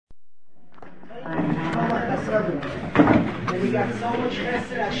Chasadim. And he got so much chesed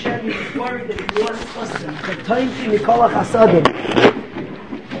Hashem, he was worried that he lost Chasadim.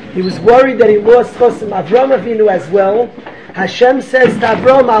 He was worried that he lost Chasadim. Avram Avinu as well. Hashem says to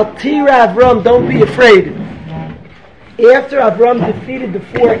Avram, Al tira Avram, don't be afraid. After Avram defeated the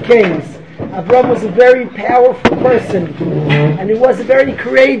 4 kings, Avram was a very powerful person, and he was a very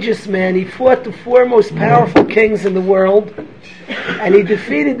courageous man. He fought the 4 most powerful kings in the world, and he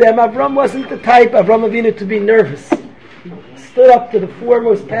defeated them. Avram wasn't the type, Avram Avinu, to be nervous. He stood up to the 4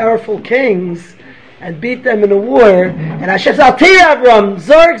 most powerful kings and beat them in a war, and Hashem said, Al tira Avram,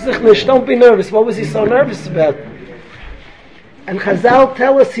 zorg sich nicht, don't be nervous. What was he so nervous about? And Chazal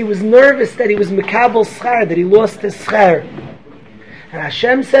tell us he was nervous that he was mekabel schar, that he lost his schar. And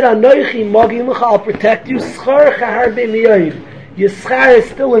Hashem said, Anoichi mogim lecha, I'll protect you. Schar chaharbe miyoid. Your schar is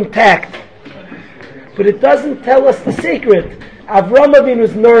still intact. But it doesn't tell us the secret. Avram Avinu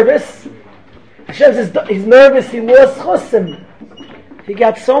was nervous. Hashem says he's nervous, he lost chosim. He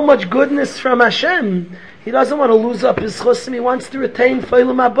got so much goodness from Hashem, he doesn't want to lose up his chosim, he wants to retain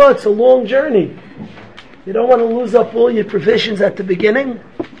Feilam Haba. It's a long journey. You don't want to lose up all your provisions at the beginning.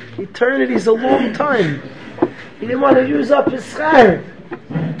 Eternity is a long time. He didn't want to use up his schar.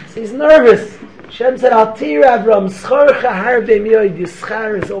 So he's nervous. Hashem said, Al tira Avram, schar chahar be'miyoid. Your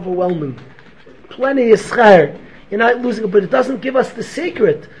schar is overwhelming. Plenty of schar. You're not losing it, but it doesn't give us the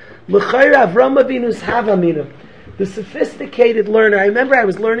secret. L'chayr Avram Avinu's havamina. The sophisticated learner. I remember I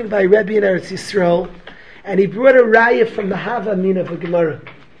was learning by Rabbi in Eretz Yisrael, and he brought a raya from the havamina of a Gemara.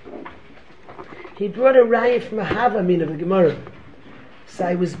 He brought a raya from a havamina of a Gemara. So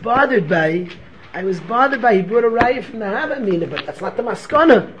I was bothered by, he brought a raya from the havamina, but that's not the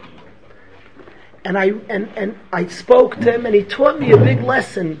maskana. And I spoke to him, and he taught me a big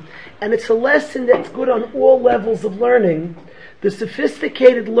lesson. And it's a lesson that's good on all levels of learning. The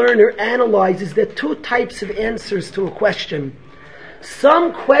sophisticated learner analyzes there are 2 types of answers to a question.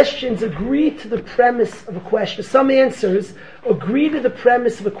 Some questions agree to the premise of a question. Some answers agree to the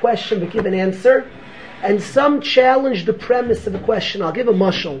premise of a question but give an answer. And some challenge the premise of a question. I'll give a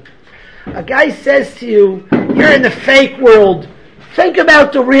mashal. A guy says to you, you're in the fake world. Think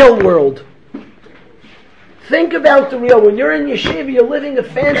about the real world. Think about the real world. When you're in yeshiva, you're living a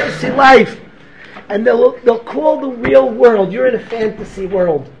fantasy life. And they'll call the real world, you're in a fantasy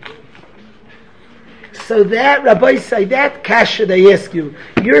world. So that, Rabbi say, that kasha they ask you,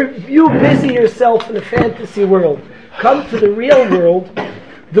 you busy yourself in a fantasy world. Come to the real world.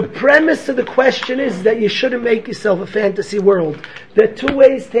 The premise of the question is that you shouldn't make yourself a fantasy world. There are 2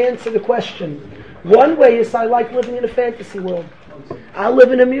 ways to answer the question. One way is I like living in a fantasy world. I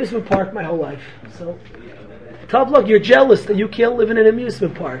live in an amusement park my whole life. So, tough luck, you're jealous that you can't live in an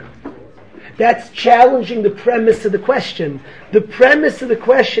amusement park. That's challenging the premise of the question. The premise of the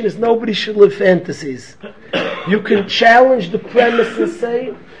question is nobody should live fantasies. You can challenge the premise and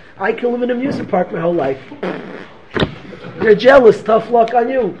say, I can live in an amusement park my whole life. You're jealous, tough luck on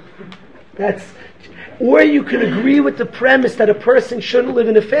you. Or you can agree with the premise that a person shouldn't live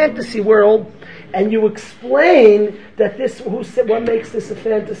in a fantasy world, and you explain that what makes this a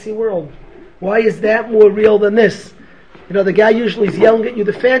fantasy world? Why is that more real than this? You know, the guy usually is yelling at you,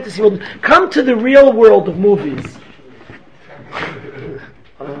 the fantasy world. Come to the real world of movies.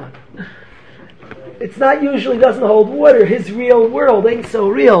 It's not usually doesn't hold water. His real world ain't so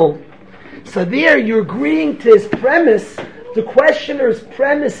real. So there you're agreeing to his premise. The questioner's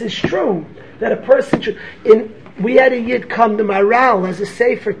premise is true. That a person should... We had a yid come to Maral as a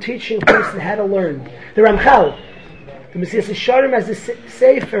sefer teaching a person how to learn. The Ramchal. The Messias Sharm as a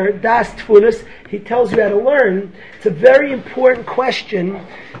sefer, Das Tfunas, he tells you how to learn. It's a very important question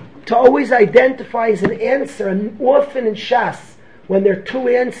to always identify as an answer. And often in Shas, when there are 2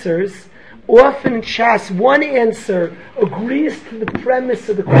 answers, often in Shas, one answer agrees to the premise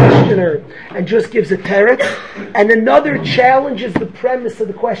of the questioner and just gives a teretz, and another challenges the premise of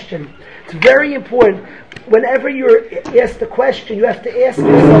the question. It's very important. Whenever you're asked a question, you have to ask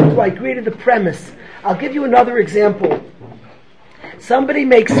yourself, do I agree to the premise? I'll give you another example. Somebody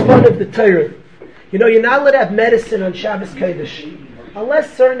makes fun of the Torah. You know, you're not allowed to have medicine on Shabbos Kodesh.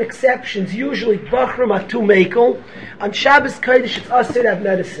 Unless certain exceptions, usually Bachram Atu Mekel, on Shabbos Kodesh it's usher to have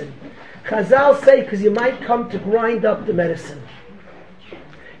medicine. Chazal say, because you might come to grind up the medicine.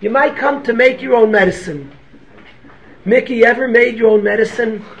 You might come to make your own medicine. Mickey, you ever made your own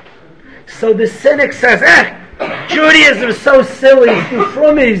medicine? So the cynic says, Judaism is so silly, you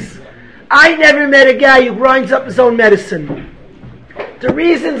frummies. I never met a guy who grinds up his own medicine. The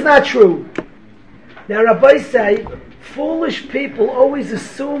reason's not true. Now Rabbi say, Foolish people always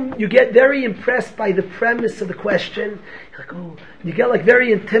assume, you get very impressed by the premise of the question. You're like, oh, you get like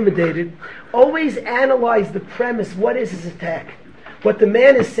very intimidated. Always analyze the premise. What is his attack? What the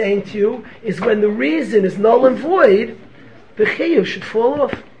man is saying to you is when the reason is null and void, the chiyuv should fall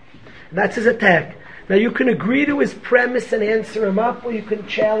off. That's his attack. Now you can agree to his premise and answer him up, or you can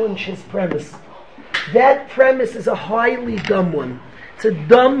challenge his premise. That premise is a highly dumb one. It's a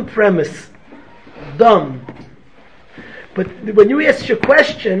dumb premise. Dumb. But when you ask your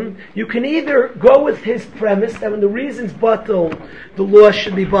question, you can either go with his premise that when the reason's batal, the law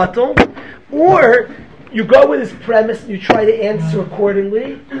should be batal, or you go with his premise and you try to answer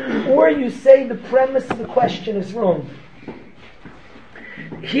accordingly, or you say the premise of the question is wrong.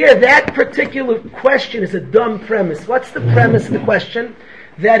 Here, that particular question is a dumb premise. What's the premise of the question?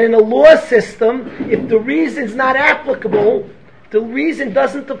 That in a law system, if the reason's not applicable, the reason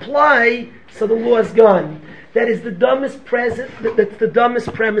doesn't apply, so the law is gone. That is the dumbest that's the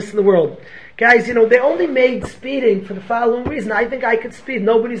dumbest premise in the world. Guys, they only made speeding for the following reason. I think I could speed.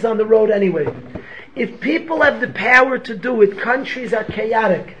 Nobody's on the road anyway. If people have the power to do it, countries are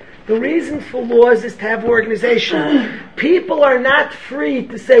chaotic. The reason for laws is to have organization. People are not free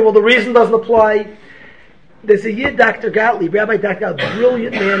to say, well, the reason doesn't apply. There's a Yid, Dr. Gottlieb, Rabbi Dr. Gottlieb,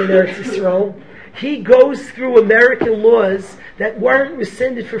 brilliant man in Eretz Yisrael. He goes through American laws that weren't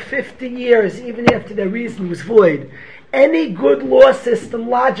rescinded for 50 years, even after their reason was void. Any good law system,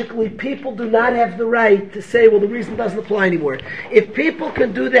 logically, people do not have the right to say, well, the reason doesn't apply anymore. If people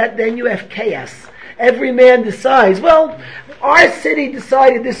can do that, then you have chaos. Every man decides, well, our city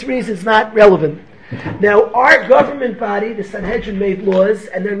decided this reason is not relevant. Now, our government body, the Sanhedrin, made laws,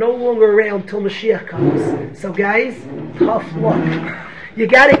 and they're no longer around till Mashiach comes. So guys, tough luck. You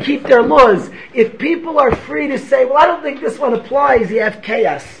got to keep their laws. If people are free to say, well, I don't think this one applies, you have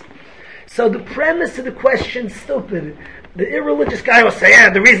chaos. So the premise of the question is stupid. The irreligious guy will say,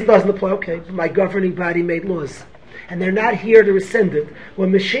 the reason doesn't apply. Okay, my governing body made laws. And they're not here to rescind it.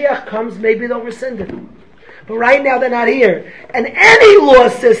 When Mashiach comes, maybe they'll rescind it. But right now they're not here. And any law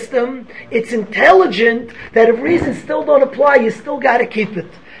system, it's intelligent that if reasons still don't apply, you still got to keep it.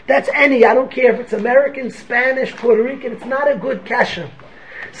 That's any. I don't care if it's American, Spanish, Puerto Rican. It's not a good kasha.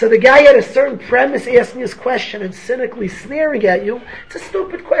 So the guy had a certain premise asking his question and cynically sneering at you. It's a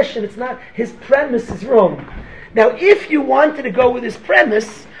stupid question. It's not. His premise is wrong. Now, if you wanted to go with his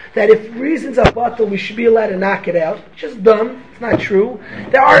premise that if reasons are batal, we should be allowed to knock it out, just dumb. It's not true.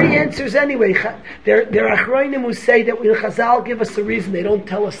 There are answers anyway. There are achronim who say that when Chazal give us a reason, they don't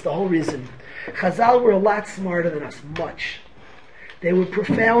tell us the whole reason. Chazal were a lot smarter than us, much. They were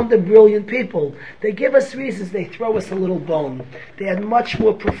profound and brilliant people. They give us reasons, they throw us a little bone. They had much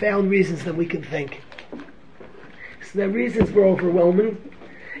more profound reasons than we can think. So their reasons were overwhelming.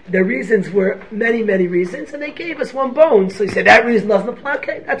 Their reasons were many, many reasons, and they gave us one bone. So you said, that reason doesn't apply.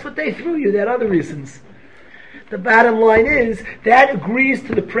 Okay, that's what they threw you, they had other reasons. The bottom line is, that agrees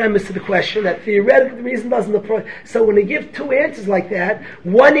to the premise of the question, that theoretically the reason doesn't apply. So when they give two answers like that,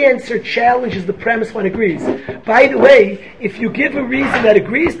 one answer challenges the premise, one agrees. By the way, if you give a reason that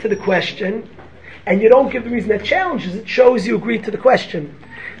agrees to the question, and you don't give the reason that challenges it, shows you agree to the question.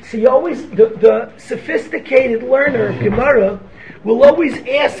 So you always, the sophisticated learner of Gemara will always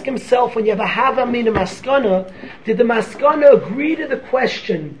ask himself, when you have a hava min a maskana, did the maskana agree to the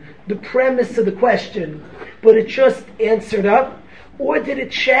question, the premise of the question, but it just answered up, or did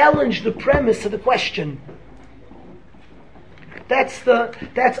it challenge the premise of the question?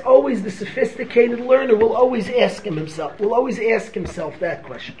 That's always the sophisticated learner will always ask himself that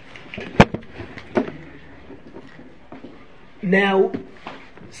question. Now,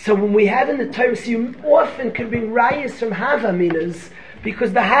 so when we have in the Torah, so you often can bring rayas from Havaminas,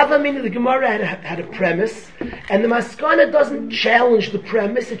 because the Havamina of the Gemara had a premise, and the Maskana doesn't challenge the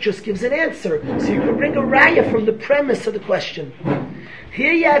premise, it just gives an answer. So you can bring a raya from the premise of the question.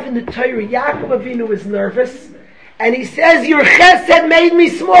 Here you have in the Torah, Yaakov Avinu is nervous, and he says, your chesed made me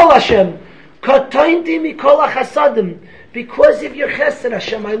small, Hashem. Katainti mikol hachasadim. Because of your chesed,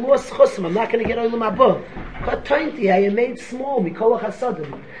 Hashem, I lost chosm. I'm not going to get Olam Haba. Katainti, I am made small, mikol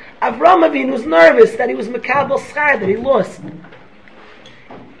hachasadim. Avram Avinu was nervous that he was mekabel schar, that he lost.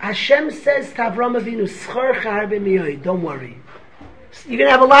 Hashem says to Avram Avinu, Schar char b'miyoi, don't worry. You're going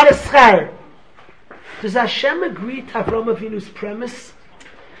to have a lot of schar. Does Hashem agree to Avram Avinu's premise?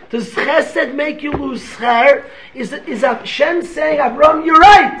 Does chesed make you lose schar? Is Hashem saying, Avram, you're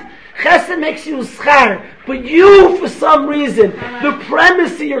right. Chesed makes you lose schar. But you, for some reason, the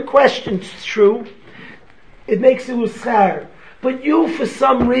premise of your question is true. It makes you lose schar. But you, for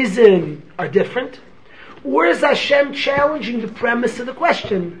some reason, are different. Or is Hashem challenging the premise of the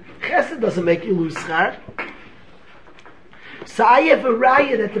question? Chesed doesn't make you lose schar. So I have a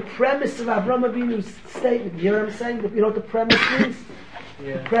raya that the premise of Avram Avinu's statement, you know what I'm saying? You know what the premise means?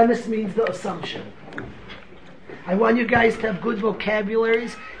 Yeah. The premise means the assumption. I want you guys to have good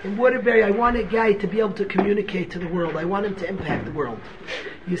vocabularies. In Waterbury, I want a guy to be able to communicate to the world. I want him to impact the world.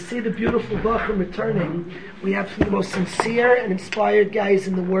 You see the beautiful Bachram returning. We have the most sincere and inspired guys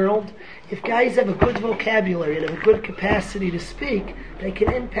in the world. If guys have a good vocabulary and have a good capacity to speak, they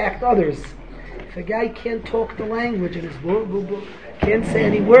can impact others. If a guy can't talk the language and is blah, blah, blah, can't say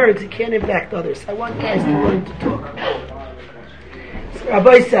any words, he can't impact others. I want guys to learn to talk. So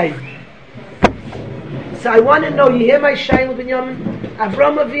Rabbi say, so I want to know, you hear my Shaila ben Yamin?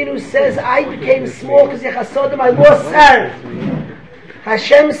 Avram Avinu says, I became small because Yechasodim, I lost Schar.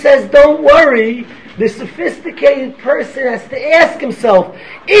 Hashem says, don't worry. The sophisticated person has to ask himself,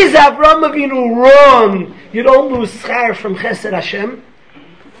 is Avram Avinu wrong? You don't lose Schar from Chesed Hashem?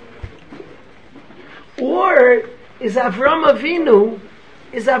 Or is Avram Avinu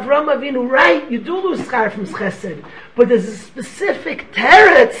right? You do lose Schar from Chesed. But there's a specific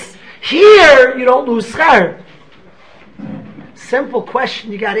teretz. Here, you don't lose Schar. Simple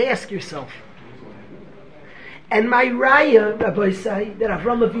question you got to ask yourself. And my raya, Rabbi say, that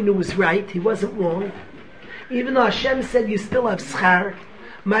Avram Avinu was right, he wasn't wrong. Even though Hashem said you still have Schar,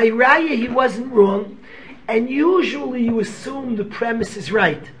 my raya, he wasn't wrong. And usually you assume the premise is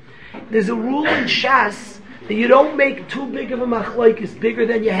right. There's a rule in Shas that you don't make too big of a machlokes bigger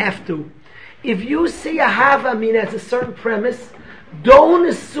than you have to. If you see a havamin as a certain premise, don't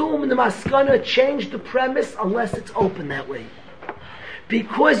assume the maskana changed the premise unless it's open that way.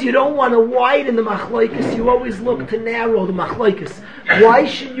 Because you don't want to widen the machlokes, you always look to narrow the machlokes. Why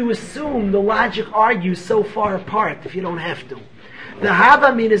should you assume the logic argues so far apart if you don't have to? The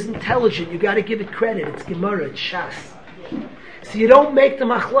havamin is intelligent, you got to give it credit. It's Gemara, it's Shas. So you don't make the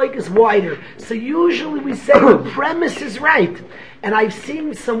machlokes wider. So usually we say the premise is right. And I've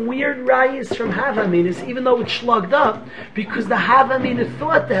seen some weird rayas from Havaminas, even though it's slugged up, because the Havamina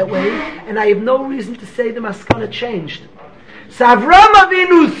thought that way, and I have no reason to say the maskana changed. So Avram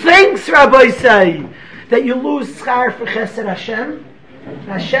Avinu thinks, Rabbi say, that you lose Schar for Chesed Hashem.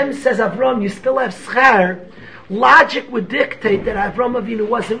 Hashem says, Avram, you still have Schar. Logic would dictate that Avram Avinu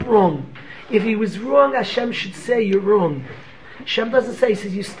wasn't wrong. If he was wrong, Hashem should say you're wrong. Hashem doesn't say, he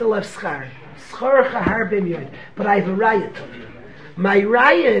says you still have Schar. Schar chahar b'myoid. But I have a raya to you. My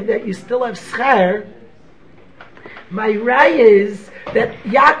raya that you still have Schar, my raya is that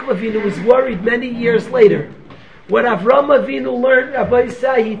Yaakov Avinu was worried many years later. What Avram Avinu learned, Rabbi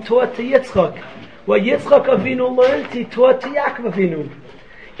say, he taught to Yitzchak. What Yitzchak Avinu learned, he taught to Yaakov Avinu.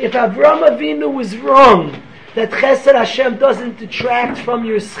 If Avram Avinu was wrong, that Chesed Hashem doesn't detract from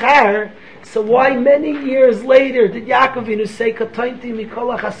your Schar, so why many years later did Yaakov Avinu say, Katainti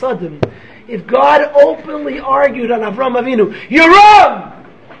mikol hachasadim? If God openly argued on Avram Avinu, you're wrong!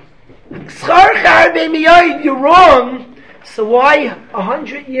 Schar char b'miyoid, you're wrong! So why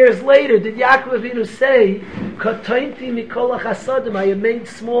 100 years later did Yaakov Avinu say, Katainti mikol hachasadim, I am made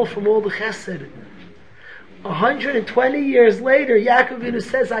small from all the chesed? 120 years later, Yaakov Avinu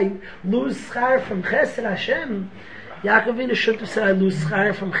says, I lose schar from Chesed Hashem. Yaakov Avinu shouldn't have said, I lose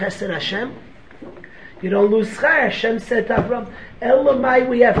schar from Chesed Hashem. You don't lose schar. Hashem said to Avram, Elamai,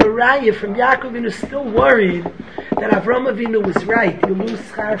 we have a raya from Yaakov Avinu still worried that Avram Avinu was right. You lose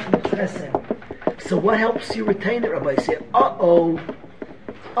schar from Chesed. So what helps you retain it, Rabbi? Say,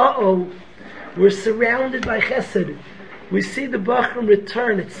 we're surrounded by Chesed. We see the Bachram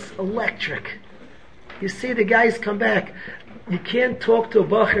return. It's electric. You see the guys come back. You can't talk to a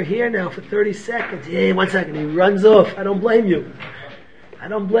bacher here now for 30 seconds. Hey, 1 second. He runs off. I don't blame you.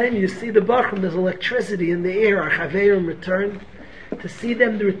 You see the Bachram, there's electricity in the air. Our Chaveirim return. To see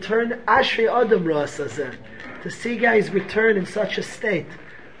them return, Ashrei Adam Rasazeh. To see guys return in such a state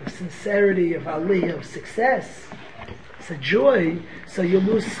of sincerity, of aliyah, of success. It's a joy. So you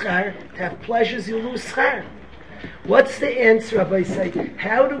lose schar. To have pleasures, you lose schar. What's the answer, Rabbi say?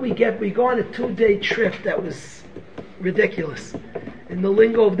 How do we go on a 2-day trip that was ridiculous? In the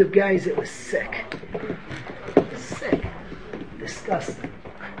lingo of the guys, it was sick. Disgusting.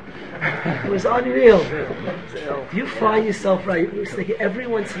 It was unreal. You find yourself right. It's like every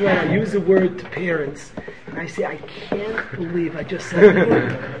once in a while I use a word to parents and I say, I can't believe I just said that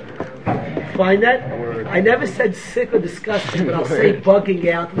word. Find that? I never said sick or disgusting, but I'll say bugging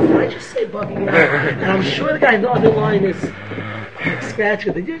out. Did I just say bugging out? And I'm sure the guy in the other line is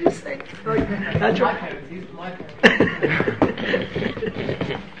scratching. Did you just say like that? That's right.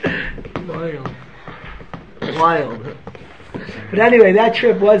 Wild. But anyway, that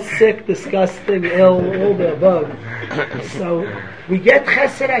trip was sick, disgusting, ill, all the above. So we get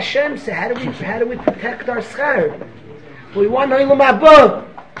Chesed Hashem. So how do we protect our schar? We want Olam Haba.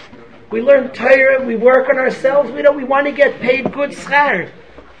 We learn Torah, we work on ourselves, we want to get paid good schar.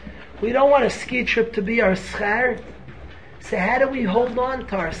 We don't want a ski trip to be our schar. So how do we hold on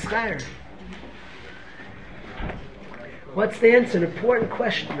to our schar? What's the answer? An important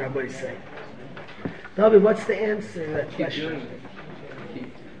question, Rabbi say. David, what's the answer to that question?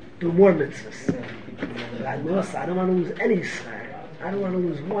 Do more mitzvahs. I don't want to lose any schar. I don't want to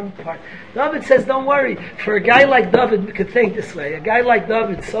lose one part. David says, don't worry. For a guy like David, we could think this way. A guy like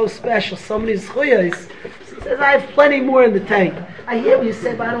David, so special, so many zchuyos. He says, I have plenty more in the tank. I hear what you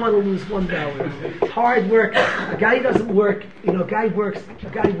say, but I don't want to lose $1. It's hard work. A guy doesn't work. A guy works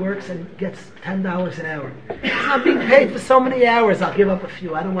and gets $10 an hour. He's not being paid for so many hours. I'll give up a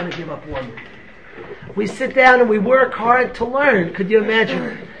few. I don't want to give up one. We sit down and we work hard to learn. Could you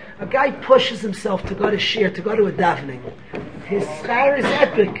imagine? A guy pushes himself to go to Schar, to go to a davening. His schar is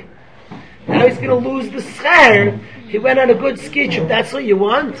epic. Now he's going to lose the schar. He went on a good ski trip. That's what you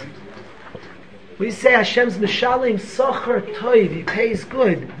want? We say Hashem's Mishalim Socher Toiv. He pays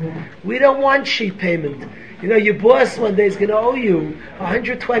good. We don't want cheap payment. Your boss one day is going to owe you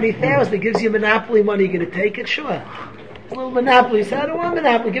 $120,000. He gives you monopoly money. You're going to take it? Sure. It's a little monopoly. You say, I don't want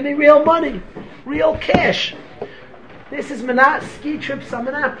monopoly. Give me real money. Real cash. This is ski trips on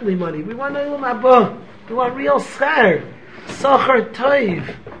monopoly money. We want Olam Haba. We want real schar. Socher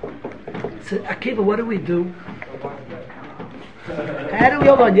Toiv. So, Akiva, what do we do? How do we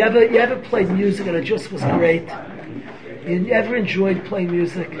hold on? You ever played music and it just was great? You ever enjoyed playing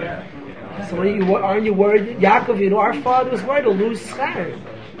music? So aren't you worried? Yaakov, our father was worried to lose schar.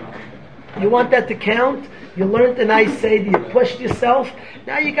 You want that to count? You learned the nice Seder, you pushed yourself.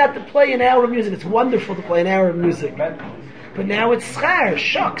 Now you got to play an hour of music. It's wonderful to play an hour of music. But now it's schar,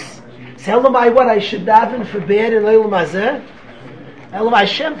 shucks. Tell them what I should daven for bad in Olam Hazeh. Elam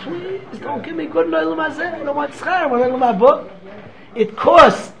Hashem, please don't give me good in Olam Hazeh. I don't want schar, I want Olam Haba. It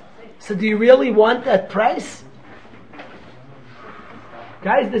costs. So do you really want that price?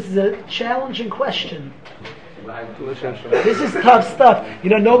 Guys, this is a challenging question. This is tough stuff.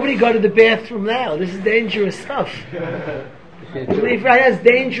 Nobody go to the bathroom now. This is dangerous stuff. Believe right, that's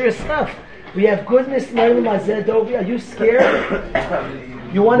dangerous stuff. We have goodness in Olam Hazeh. Dovi, are you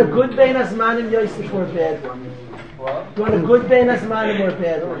scared? You want a good Bein Hazmanim Yosef or a bad one? You want a good Bein Hazmanim or a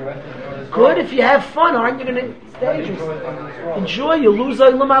bad one? Good if you have fun, aren't you going to? It's dangerous. Enjoy, you lose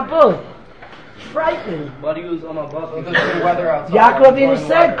Olam Haba. Frightening. Why do you lose Olam Haba? Because the weather outside. Yaakov Avinu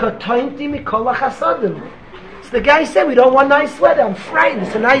said, "Katointi mikol hachasadim." So the guy said, "We don't want nice weather. I'm frightened.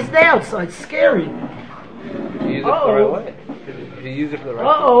 It's a nice day outside. It's scary." You use it the right way. If you use it for the right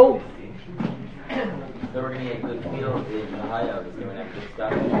way. So we're going to get good field in Ohio. We're going to have good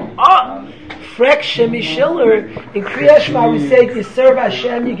stuff. Frek Shemi Schiller. In Kriya Shema we say, if you serve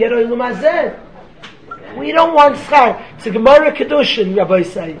Hashem, you get Olam Hazeh. We don't want schar. It's a Gemara Kedushin, Rabbi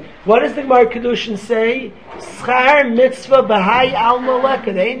say. What does the Gemara Kedushin say? Schar mitzvah b'hai al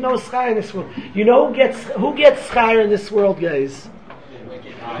moleka. There ain't no schar in this world. You know who gets schar in this world, guys?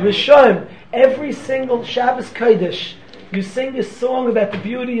 Rishon. Every single Shabbos Kodesh, you sing a song about the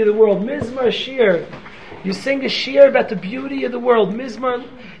beauty of the world. Mizmar Shir. You sing a shir about the beauty of the world. Mizmar.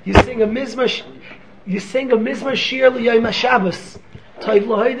 You sing a mizmar shir l'yom HaShabbos. Toiv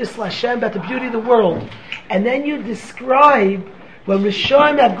l'hoidis l'Hashem, about the beauty of the world. And then you describe, when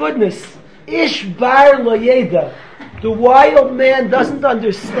Rishon have goodness, Ish bar lo yeda. The wild man doesn't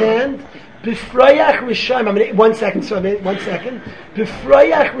understand. B'froyach Rishon. One second.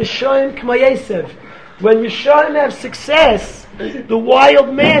 B'froyach Rishon k'ma Yosef. When Rishon have success, the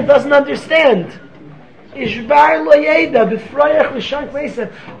wild man doesn't understand. Ishbar lo yeda b'froyach Rishon k'ma Yosef.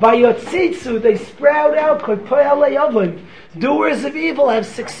 Vayotzitzu, they sprout out. Doers of evil have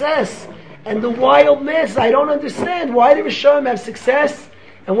success, and the wild man says, I don't understand. Why do Rishon have success?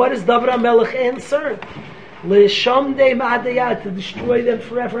 And what does David HaMelech answer? L'shamdei ma'adayat, to destroy them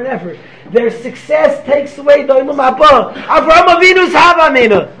forever and ever. Their success takes away the Olam Haba. Avraham Avinu's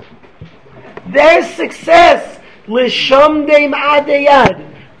Havamina. Their success, l'shamdei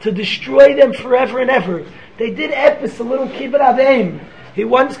ma'adayat, to destroy them forever and ever. They did Epis, a little kibbut aveim. He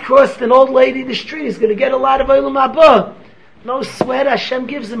once crossed an old lady in the street. He's going to get a lot of Olam Haba. No sweat. Hashem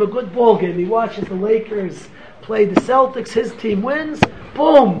gives him a good ball game. He watches the Lakers play the Celtics. His team wins.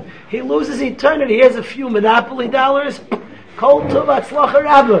 Boom. He loses eternity. He has a few Monopoly dollars. Kol tov atzlacha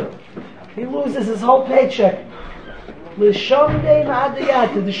rabba. He loses his whole paycheck. L'shamdei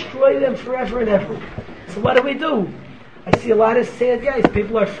ma'adayat, to destroy them forever and ever. So what do? I see a lot of sad guys.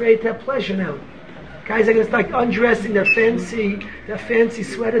 People are afraid to have pleasure now. Guys are going to start undressing their fancy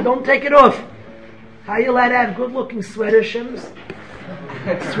sweater. Don't take it off. How are you allowed to have good-looking sweater shims?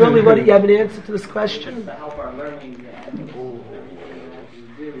 Sruli, what do you have an answer to this question?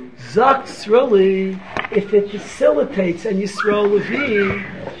 Zakt Sruli, if it facilitates and Yisrael Levi,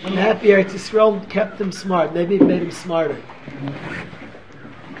 I'm happy Eretz Yisrael kept him smart. Maybe it made him smarter.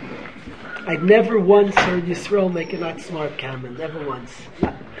 I've never once heard Yisrael make a not smart comment. Never once.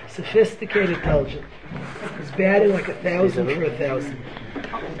 Sophisticated, intelligent. He's batting like 1,000 for 1,000.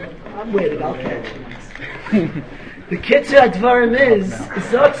 I'm waiting, I'll catch him. The Kitzur Advarim is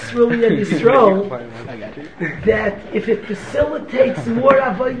Zot Sruli and Yisrael that if it facilitates more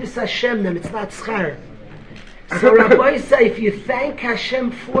Avodas Hashem, then it's not Schar. So Rabbi say if you thank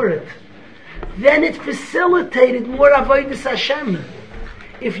Hashem for it, then it facilitated more Avodas Hashem.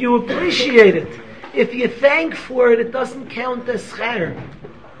 If you appreciate it, if you thank for it, it doesn't count as Schar.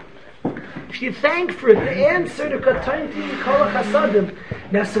 If you thank for it, the answer to Katan to Kol Chasadim.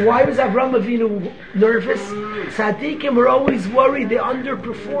 Now, so why was Avram Avinu nervous? Tzaddikim were always worried they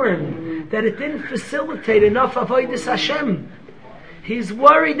underperformed, that it didn't facilitate enough Avodas Hashem. He's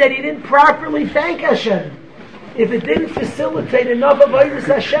worried that he didn't properly thank Hashem. If it didn't facilitate enough Avodas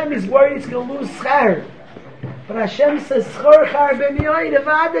Hashem, he's worried he's going to lose Schar. But Hashem says, Schar b'miyoy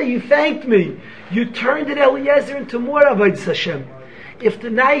nevada, you thanked me. You turned it Eliezer into more Avodas Hashem. If the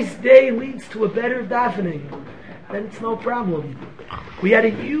nice day leads to a better davening, then it's no problem. We had a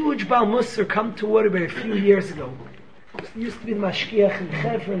huge Baal Mussar come to Waterbury a few years ago. He used to be the Mashkiach in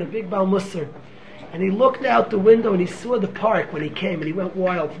Hefer and a big Baal Mussar. And he looked out the window and he saw the park when he came, and he went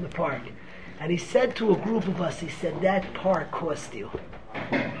wild from the park. And he said to a group of us, he said, that park cost you.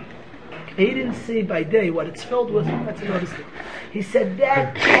 He didn't see by day what it's filled with. That's another thing. He said,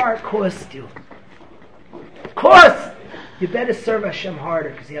 that park cost you. Cost! You better serve Hashem harder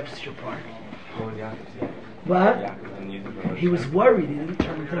because you have such a park. But he was worried. He didn't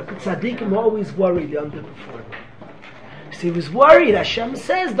turn it up. But Tzaddikim always worried they underperform. So he was worried. Hashem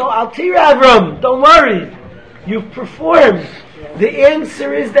says, "Don't Altir Avram. Don't worry. You've performed." The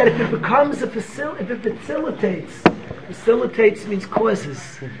answer is that if it becomes if it facilitates means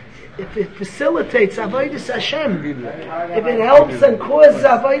causes. If it facilitates Avodas Hashem, if it helps and causes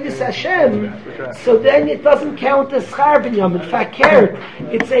Avodas Hashem, so then it doesn't count as Schar B'nyam. In fact,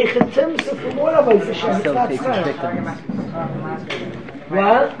 it's a Chetimsa for more Avodas Hashem. It's not Schar.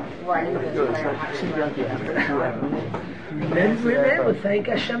 What? Remember, thank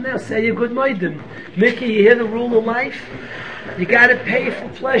Hashem now. Say a good moedim. Mickey, you hear the rule of life? You got to pay for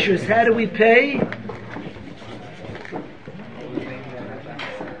pleasures. How do we pay?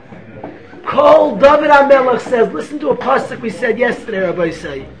 Kol David HaMelech says, listen to a pasuk we said yesterday, Rabbi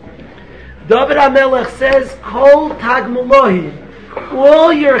say. David HaMelech says, Kol Tagmulohi,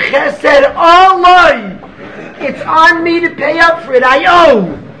 all your chesed, Oloi, it's on me to pay up for it, I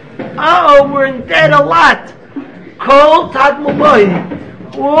owe. We're in debt a lot. Kol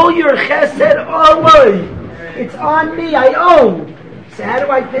Tagmulohi, all your chesed, Oloi, it's on me, I owe. So how do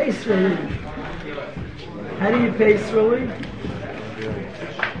I pay Sruli? How do you pay Sruli?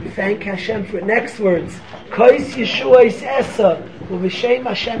 Thank Hashem for it. Next words. Kois Yeshua's Esa Uv'Shem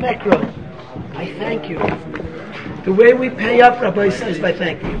Hashem Ekro. I thank you. The way we pay up, Rabbi says, by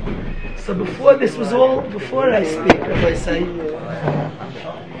thank you. So before I speak, Rabbi say,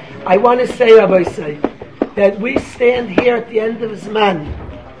 I want to say, Rabbi say, that we stand here at the end of Zman.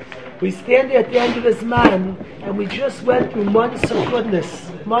 We stand here at the end of Zman, and we just went through months of goodness,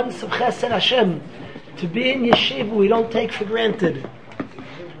 months of Chesed Hashem. To be in yeshiva, we don't take for granted.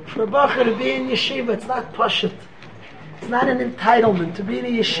 For a bacher to be in yeshiva, it's not pashut. It's not an entitlement. To be in a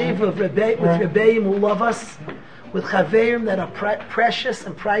yeshiva with Rebbeim who love us, with chaverim that are precious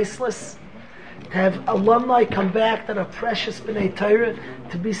and priceless, to have alumni come back that are precious b'nei Torah,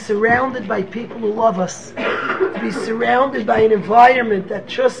 to be surrounded by people who love us, to be surrounded by an environment that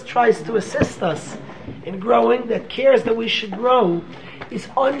just tries to assist us in growing, that cares that we should grow, is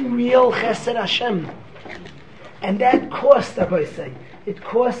unreal chesed Hashem. And that cost, Rabbi say, it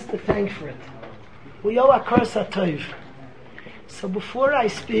costs to thank for it. We owe a curse at Tov. So before I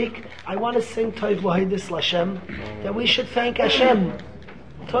speak, I want to sing Tov L'Haydis L'Hashem, that we should thank Hashem.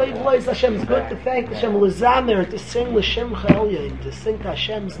 Tov L'Haydis L'Hashem, it's good to thank Hashem. L'Zamer, to sing L'Shimcha Elyon, to sing to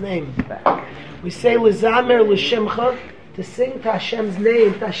Hashem's name. We say L'Zamer L'Shimcha, to sing to Hashem's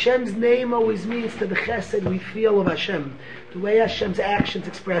name. To Hashem's name always means to the chesed we feel of Hashem, the way Hashem's actions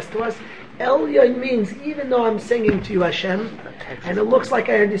express to us. Elyon means, even though I'm singing to you, Hashem, and it looks like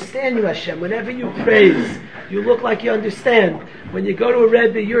I understand you, Hashem, whenever you praise, you look like you understand. When you go to a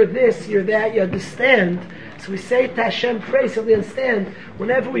Rebbe, you're this, you're that, you understand. So we say to Hashem, praise, so we understand.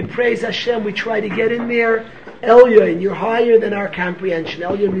 Whenever we praise Hashem, we try to get in there. Elyon, you're higher than our comprehension.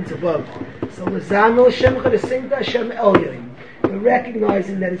 Elyon means above. So L'Zamel Shemcha, to sing to Hashem Elyon. we're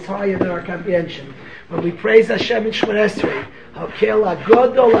recognizing that it's higher than our comprehension. When we praise Hashem in Shemon Esrei, Hakel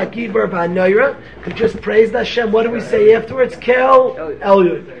HaGodol HaGibor VaNoira, we just praise Hashem. What do we say afterwards? Kel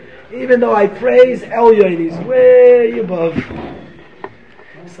Elyon. Even though I praise Elyon, he's way above.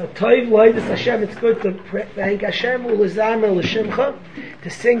 So Toiv Loidus Hashem, it's good to thank Hashem, U'Lezamer L'Shimcha, to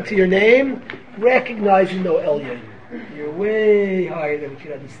sing to your name, recognizing no Elyon. You're way higher than we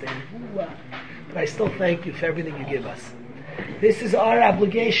can understand. But I still thank you for everything you give us. This is our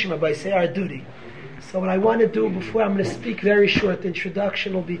obligation, Rabbi, say our duty. So what I want to do before, I'm going to speak very short. The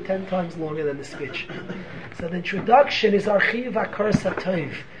introduction will be 10 times longer than the speech. So the introduction is our Chiv HaKar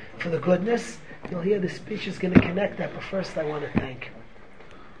Satayv, for the goodness. You'll hear the speech is going to connect that, but first I want to thank.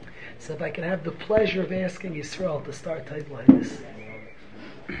 So if I can have the pleasure of asking Yisrael to start type like this.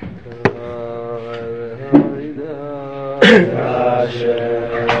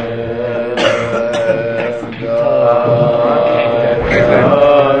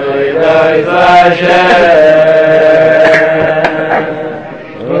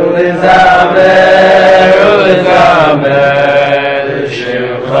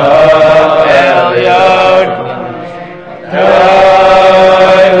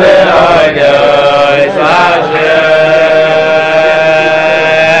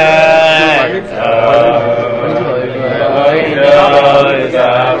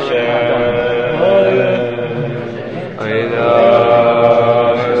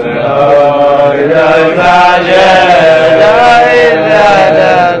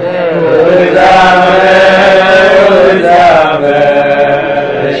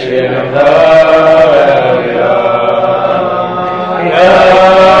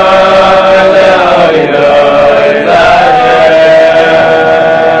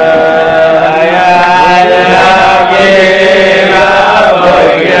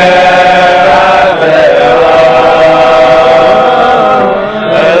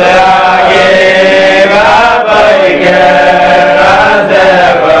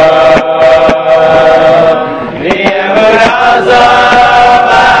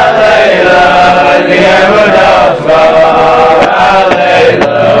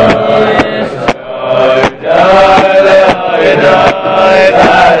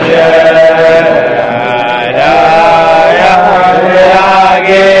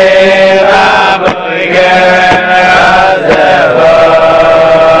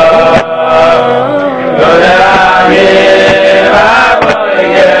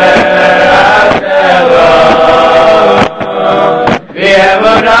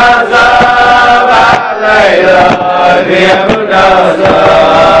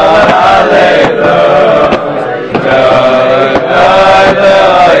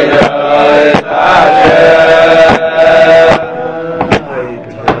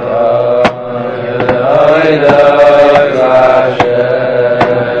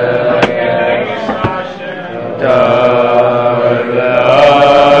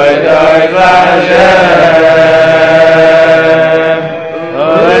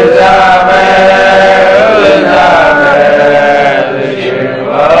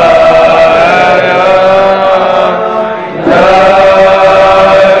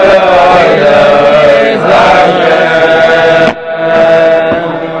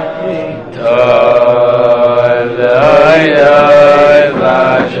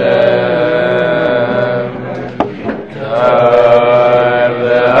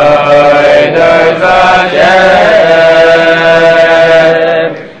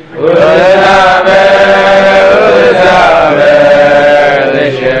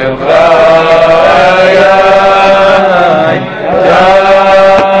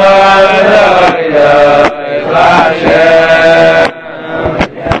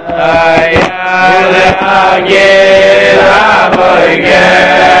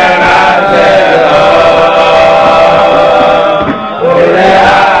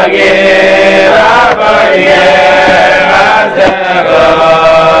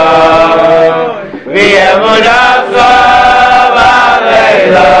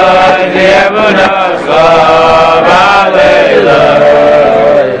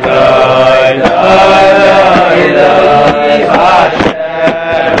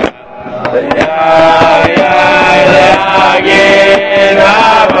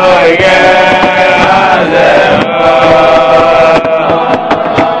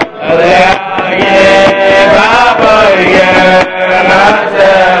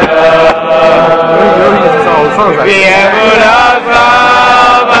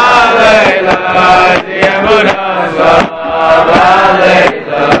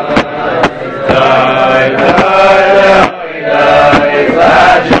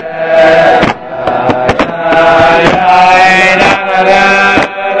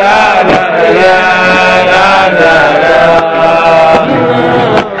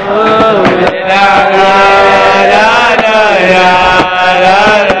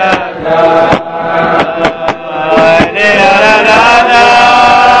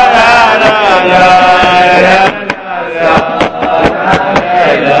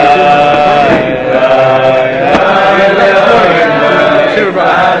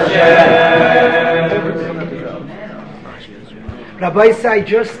 Rabbi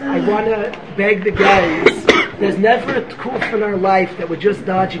said, I want to beg the guys, there's never a tkuf in our life that we're just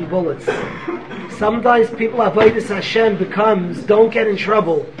dodging bullets. Sometimes people, avodas Hashem becomes, don't get in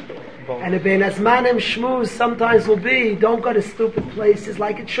trouble. And the bein azmanim shmuz sometimes will be, don't go to stupid places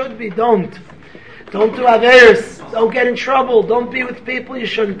like it should be, don't. Don't do averis, don't get in trouble, don't be with people you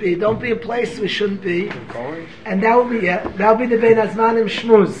shouldn't be, don't be in places we shouldn't be. And that'll be the bein azmanim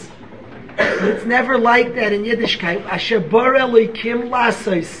shmuz. It's never like that in Yiddishkeit. Asher bar Elokim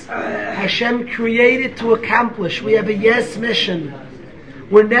lasos. Hashem created to accomplish. We have a yes mission.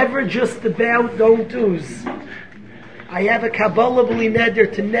 We're never just about don't do's. I have a Kabbalah b'li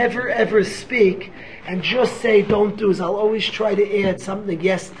neder to never ever speak and just say don't do's. I'll always try to add something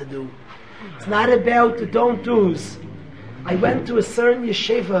yes to do. It's not about the don't do's. I went to a certain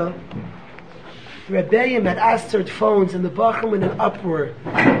yeshiva. The Rebbeim had answered phones and the Bachim were in an uproar.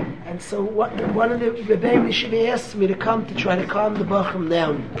 And so one of the Rebbeim yeshiva asked me to come to try to calm the Bachim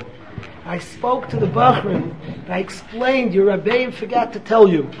down. I spoke to the Bachrim and I explained, your Rabbeim forgot to tell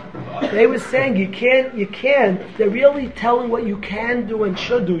you. They were saying you can't. They're really telling what you can do and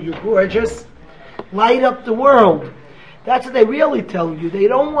should do. You're gorgeous. Light up the world. That's what they really tell you. They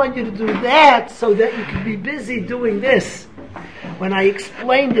don't want you to do that so that you can be busy doing this. When I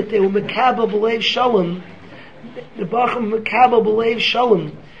explained that they were Mekabel B'Leiv Shalom, the Bachrim Mekabel B'Leiv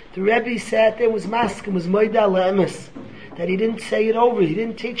Shalom, the Rebbe sat there, was masking, was Moida Le'emes, that he didn't say it over, he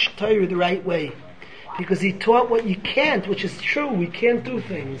didn't teach Torah the right way. Because he taught what you can't, which is true, we can't do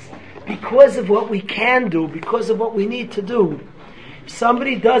things. Because of what we can do, because of what we need to do. If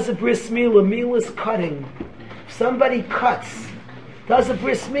somebody does a bris milah, milah is cutting. If somebody cuts, does a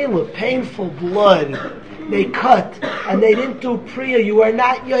bris milah, painful blood, they cut, and they didn't do priya, you are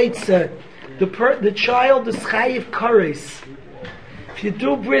not yaitza. The child is chayiv kares. If you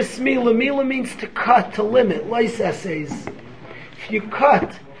do bris milah, milah means to cut, to limit, lois essays. If you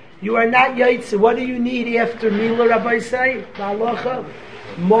cut, you are not yaitze. What do you need after milah, Rabbi say? Halacha.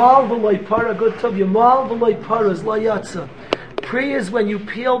 Mal v'loy para, good tov. You mal v'loy para is lo yatza. Priya is when you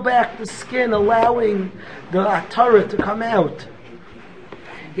peel back the skin, allowing the atara to come out.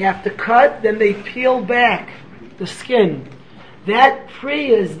 You have to cut, then they peel back the skin. That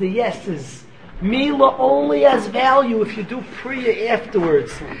priya is the yeses. Mila only has value if you do priya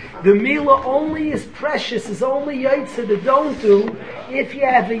afterwards. The Mila only is precious, is only yaitza that don't do if you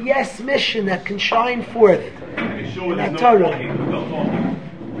have a yes mission that can shine forth. That Torah.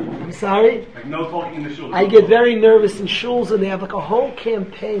 I'm sorry? Like no talking in the shul. I get very nervous in shuls and they have like a whole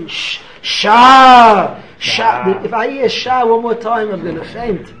campaign. Schar! Schar! If I hear Schar one more time, I'm going to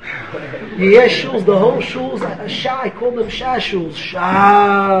faint. You hear shuls, the whole shuls, Schar, I call them Schar shuls.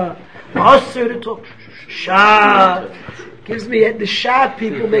 Schar! Mussar to talk. Schar. Gives me the Schar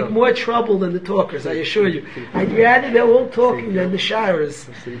people make more trouble than the talkers. I assure you. I'd rather they're all talking than the Sharers.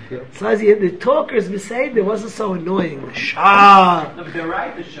 So the talkers we say it wasn't so annoying. The Schar. No, but they're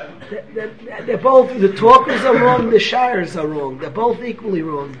right. The Schar. They're both. The talkers are wrong. The Sharers are wrong. They're both equally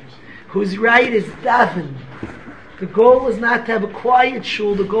wrong. Who's right is daven. The goal is not to have a quiet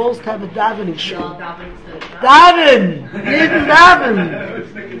shul. The goal is to have a davening shul. Daven! Yidden daven!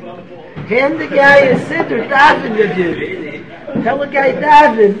 Hand the guy a siddur, daven yidden. Tell the guy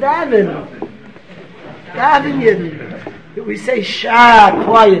daven, daven. Daven yidden. We say shah,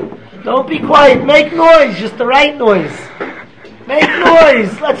 quiet. Don't be quiet, make noise, just the right noise. Make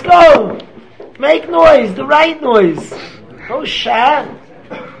noise, let's go. Make noise, the right noise. Oh shah.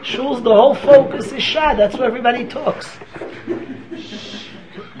 Shul's the whole focus is Shah. That's where everybody talks.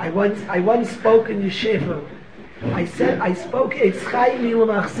 I once spoke in yeshiva. I spoke Eitz Chaim Milam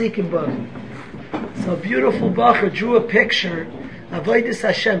Achzikim Ba. So a beautiful bacher drew a picture. Avodas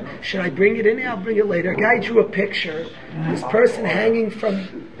Hashem. Should I bring it in here? I'll bring it later. A guy drew a picture. This person hanging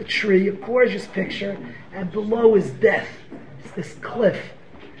from a tree, a gorgeous picture, and below is death. It's this cliff,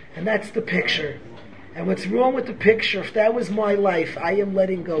 and that's the picture. And what's wrong with the picture, if that was my life, I am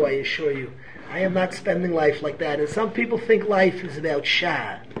letting go, I assure you. I am not spending life like that. And some people think life is about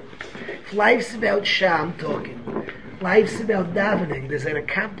Shah. If life's about Shah, I'm talking. Life's about davening. There's an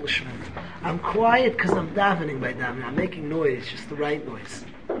accomplishment. I'm quiet because I'm davening by davening. I'm making noise, just the right noise.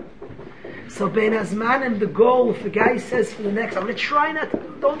 So Bein Hazmanim, the goal, if the guy says for the next, I'm going to try not to,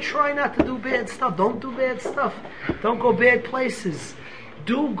 don't try not to do bad stuff. Don't do bad stuff. Don't go bad places.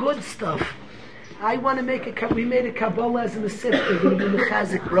 Do good stuff. I want to make we made a Kabbalah as in the Sifter, going to be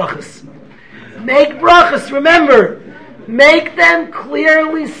Mechazik brachas. Make brachas, remember, make them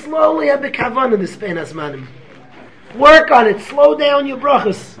clearly, slowly, have the kavanah in this Bein Hazmanim. Work on it, slow down your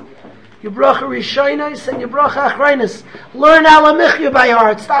brachas. Your bracha Rishonos and your bracha Achronos. Learn Alamichya by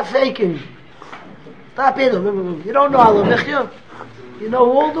heart, stop faking. Stop it. You don't know Alamichya? You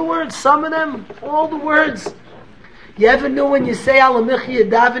know all the words, some of them, all the words. You ever knew when you say Alamichi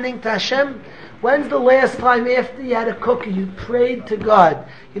davening to Hashem? When's the last time after you had a cookie you prayed to God?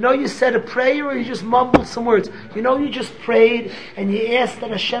 You know you said a prayer or you just mumbled some words? You know you just prayed and you asked that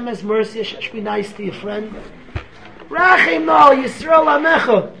Hashem has mercy, Hashem should be nice to your friend? Rachim no, Yisrael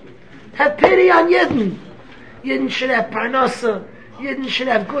Amecha. Have pity on Yidden. Yidden should have parnasa. Yidden should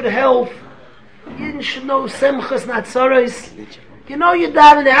have good health. Yidden should know semchas, not sorrows. You know you're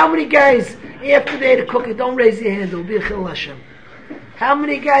davening. How many guys after they ate a cookie, don't raise your hand, it'll be a chil Hashem. How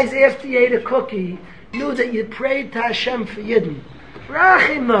many guys after you ate a cookie knew that you prayed to Hashem for Yidden?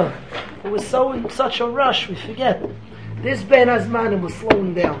 Rachim, it was so in such a rush, we forget. This Ben Azmanim was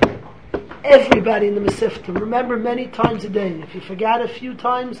slowing down. Everybody in the Masifta, remember many times a day. If you forgot a few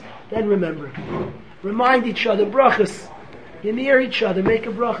times, then remember. Remind each other, brachas. You near each other, make a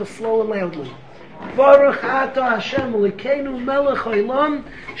bracha slow and loudly. Baruch Ata Hashem Elokeinu Melech Haolam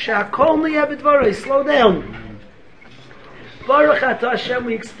She'akol Niyeh B'dvarei. Slow down. Baruch Ata Hashem,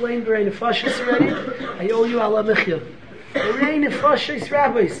 we explained Rei Nefashis already. I owe you Ala Michya. Rei Nefashis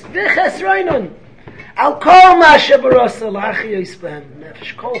Rabbis. V'ches Reinon. Al Kol Ma Shebarasa L'Achi Yisbem.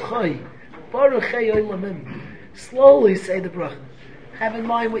 Nefesh Kol Chai. Baruch Hei Olamim. Slowly say the bracha. Have in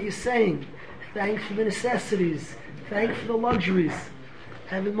mind what you're saying. Thank for the necessities. Thank for the luxuries.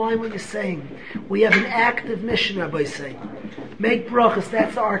 Have in mind what you're saying. We have an active mission, Rabbi say. Make brachas,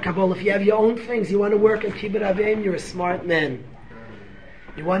 that's our Kabbalah. If you have your own things, you want to work on Kibbut Avim, you're a smart man.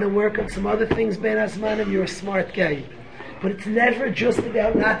 You want to work on some other things, Ben Azmanim, you're a smart guy. But it's never just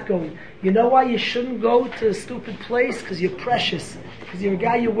about not going. You know why you shouldn't go to a stupid place? Because you're precious. Because you're a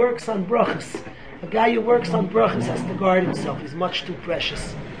guy who works on brachas. A guy who works on brachas has to guard himself. He's much too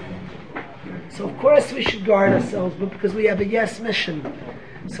precious. So of course we should guard ourselves, but because we have a yes mission.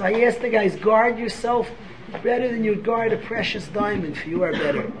 So I asked the guys, guard yourself better than you'd guard a precious diamond, for you are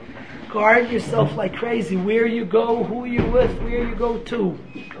better. Guard yourself like crazy. Where you go, who you with, where you go to.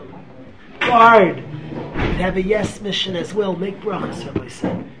 Guard. You have a yes mission as well. Make brachas, Rabbi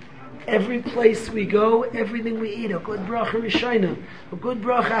said. Every place we go, everything we eat, a good bracha rishayna, a good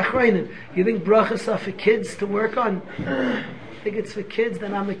bracha achrayna. You think brachas are for kids to work on? I think it's for kids,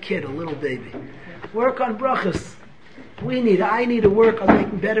 then I'm a kid, a little baby. Work on brachas. I need to work on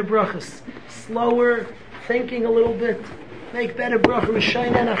making better brachas. Slower, thinking a little bit. Make better bracha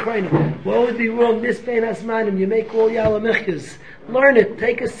rishayna and achrayna. What would be wrong? This bein hazmanim, you make all yala michkas. Learn it,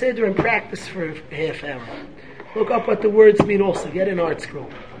 take a siddur and practice for a half hour. Look up what the words mean also. Get an art scroll.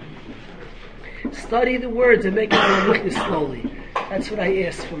 Study the words and make yala michkas slowly. That's what I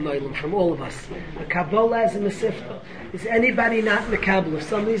ask from Noilam, from all of us. A Kabbalah as a Masifta. Is anybody not Mekabel? If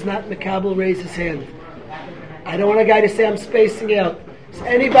somebody's not Mekabel, raise his hand. I don't want a guy to say I'm spacing out. Is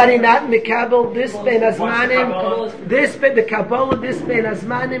anybody not Mekabel? This Ben Azmanim, the Kabbalah, this Ben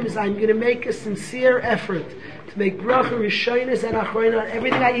Azmanim is I'm going to make a sincere effort to make bracha rishonos and achronos on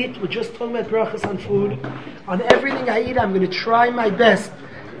everything I eat. We're just talking about brachas on food. On everything I eat, I'm going to try my best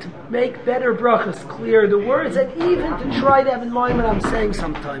to make better brachas, clear the words, and even to try to have in mind what I'm saying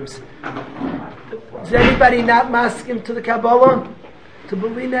sometimes. Is anybody not masking to the Kabbalah? To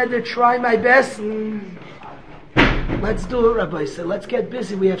believe that to try my best? Let's do it, Rabbi said. Let's get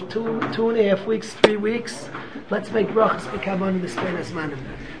busy. We have 2.5 weeks, 3 weeks. Let's make brachas become on the Spain Asmanim.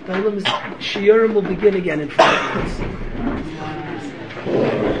 The Shiurim will begin again in 5 minutes.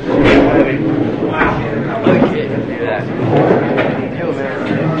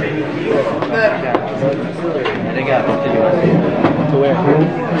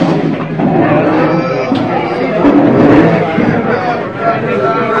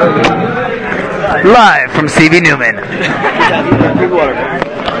 Live from CV Newman.